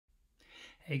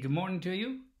Hey, good morning to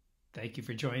you. Thank you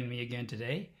for joining me again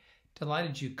today.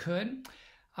 Delighted you could.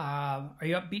 Are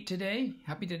you upbeat today?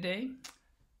 Happy today?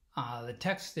 The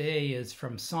text today is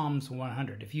from Psalms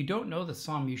 100. If you don't know the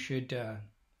psalm, you should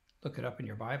look it up in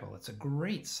your Bible. It's a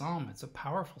great psalm. It's a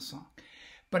powerful psalm.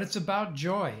 But it's about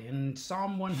joy. And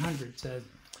Psalm 100 says,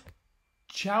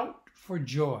 "Shout for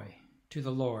joy to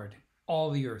the Lord,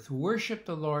 all the earth. Worship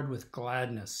the Lord with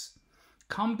gladness.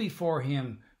 Come before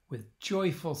him with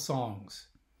joyful songs.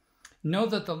 Know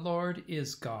that the Lord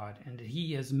is God, and that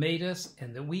he has made us,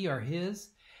 and that we are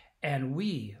his, and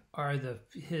we are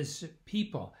his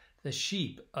people, the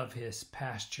sheep of his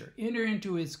pasture. Enter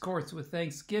into his courts with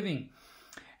thanksgiving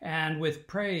and with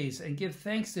praise, and give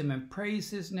thanks to him and praise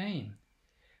his name.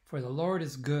 For the Lord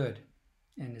is good,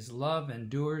 and his love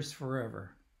endures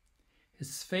forever.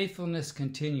 His faithfulness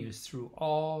continues through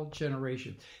all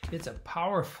generations." It's a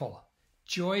powerful,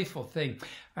 joyful thing.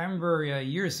 I remember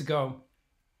years ago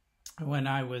when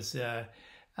I was a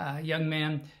young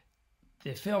man,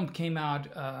 the film came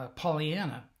out,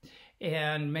 Pollyanna,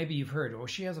 and maybe you've heard, well,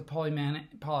 she has a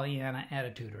Pollyanna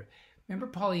attitude. Remember,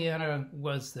 Pollyanna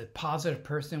was the positive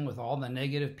person with all the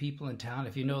negative people in town,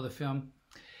 if you know the film.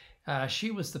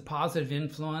 She was the positive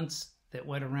influence that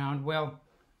went around. Well,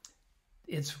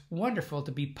 it's wonderful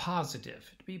to be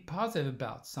positive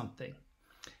about something.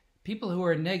 People who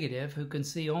are negative, who can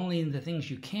see only the things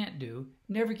you can't do,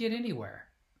 never get anywhere.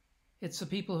 It's the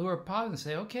people who are positive and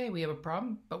say, okay, we have a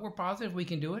problem, but we're positive, we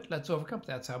can do it, let's overcome it.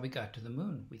 That's how we got to the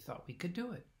moon. We thought we could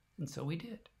do it, and so we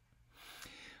did.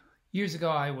 Years ago,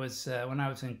 when I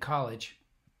was in college,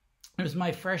 it was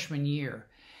my freshman year,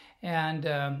 and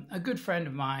a good friend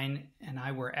of mine and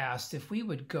I were asked if we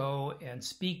would go and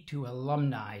speak to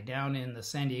alumni down in the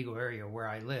San Diego area where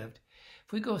I lived.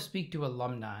 If we go speak to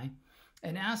alumni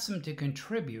and ask them to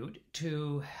contribute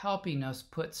to helping us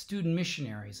put student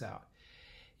missionaries out.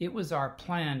 It was our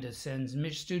plan to send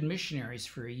student missionaries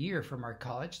for a year from our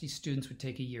college. These students would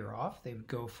take a year off. They would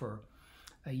go for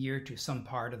a year to some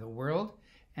part of the world,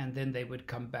 and then they would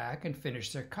come back and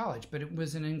finish their college. But it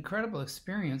was an incredible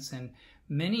experience, and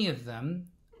many of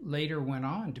them later went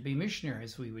on to be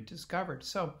missionaries, we would discover.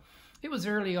 So it was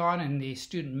early on in the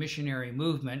student missionary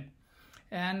movement,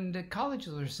 and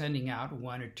colleges were sending out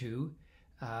one or two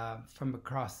from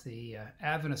across the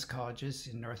Adventist colleges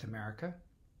in North America.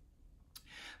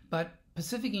 But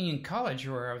Pacific Union College,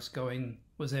 where I was going,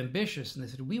 was ambitious, and they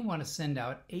said, we want to send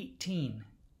out 18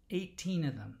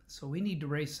 of them, so we need to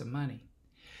raise some money.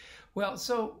 Well,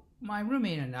 so my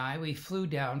roommate and I, we flew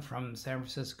down from San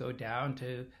Francisco down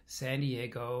to San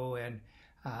Diego, and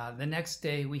the next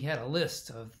day we had a list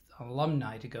of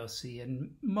alumni to go see,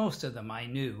 and most of them I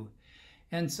knew.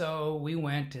 And so we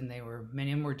went, and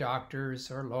many of them were doctors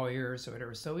or lawyers or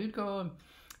whatever. So we'd go,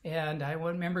 and I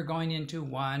remember going into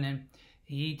one, and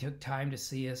he took time to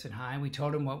see us, and hi, we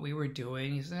told him what we were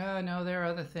doing. He said, oh, no, there are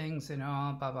other things,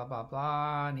 blah, blah, blah,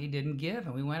 blah, and he didn't give,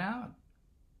 and we went out.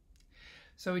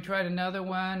 So we tried another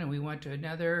one, and we went to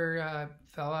another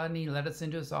fella, and he let us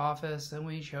into his office, and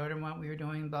we showed him what we were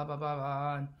doing, blah, blah, blah,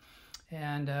 blah.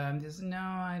 And he said, no,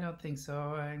 I don't think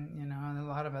so, and a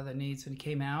lot of other needs. And he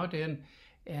came out,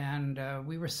 and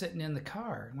we were sitting in the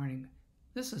car, and we're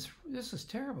this is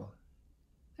terrible.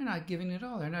 They're not giving it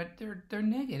all. They're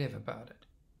negative about it.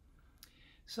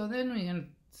 So then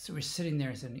we're sitting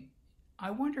there saying,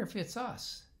 I wonder if it's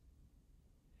us.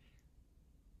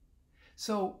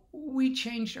 So we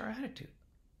changed our attitude.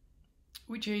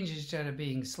 We changed instead of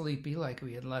being sleepy like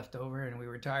we had left over and we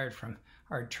were tired from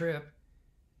our trip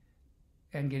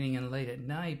and getting in late at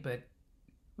night. But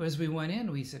as we went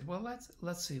in, we said, well,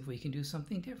 let's see if we can do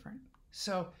something different.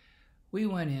 So we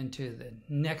went into the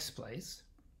next place,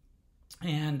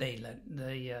 and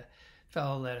the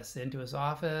fellow let us into his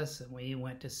office, and we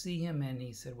went to see him, and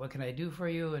he said, what can I do for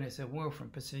you? And I said, we're from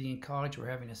Pacific Union College. We're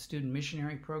having a student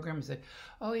missionary program. He said,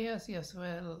 oh, yes,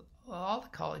 well, all the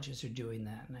colleges are doing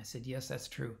that. And I said, yes, that's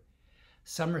true.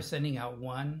 Some are sending out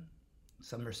one.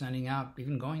 Some are sending out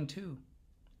even going two.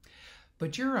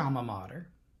 But your alma mater,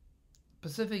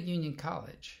 Pacific Union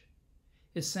College,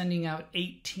 is sending out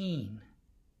 18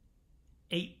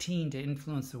 to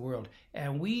influence the world.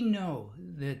 And we know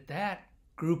that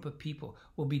group of people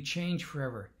will be changed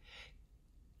forever.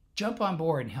 Jump on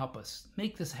board and help us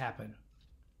make this happen.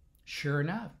 Sure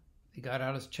enough, they got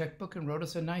out his checkbook and wrote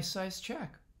us a nice sized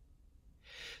check.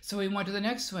 So we went to the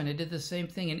next one and did the same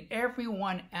thing, and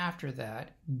everyone after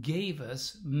that gave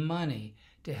us money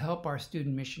to help our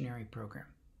student missionary program.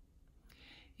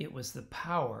 It was the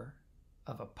power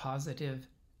of a positive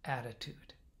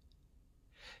attitude.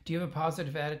 Do you have a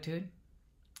positive attitude?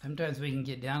 Sometimes we can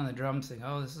get down on the drum saying,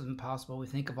 oh, this is impossible. We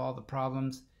think of all the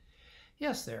problems.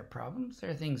 Yes, there are problems.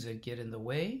 There are things that get in the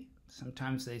way.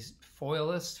 Sometimes they foil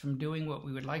us from doing what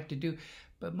we would like to do.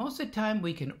 But most of the time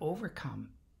we can overcome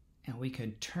and we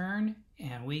can turn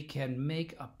and we can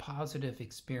make a positive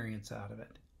experience out of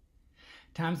it.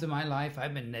 Times in my life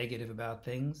I've been negative about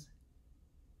things.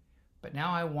 But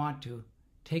now I want to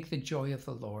take the joy of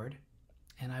the Lord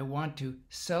and I want to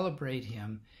celebrate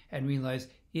Him and realize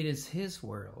it is His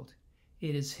world,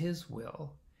 it is His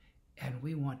will, and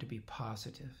we want to be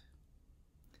positive.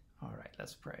 All right,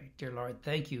 let's pray. Dear Lord,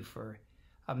 thank you for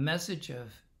a message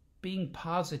of being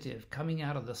positive coming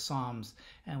out of the Psalms,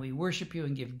 and we worship you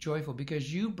and give joyful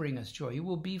because you bring us joy. You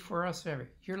will be for us forever.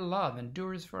 Your love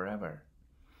endures forever.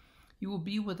 You will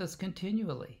be with us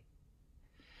continually,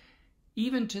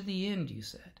 even to the end, you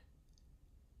said.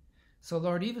 So,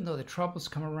 Lord, even though the troubles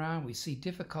come around, we see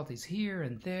difficulties here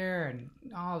and there and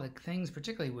all the things,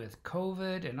 particularly with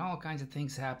COVID and all kinds of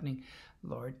things happening,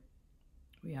 Lord,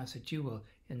 we ask that you will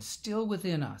instill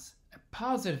within us a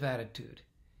positive attitude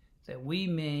that we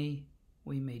may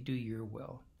do your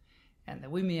will and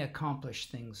that we may accomplish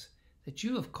things that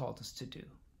you have called us to do.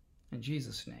 In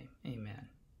Jesus' name, amen.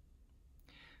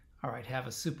 All right, have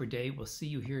a super day. We'll see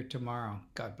you here tomorrow.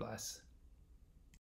 God bless.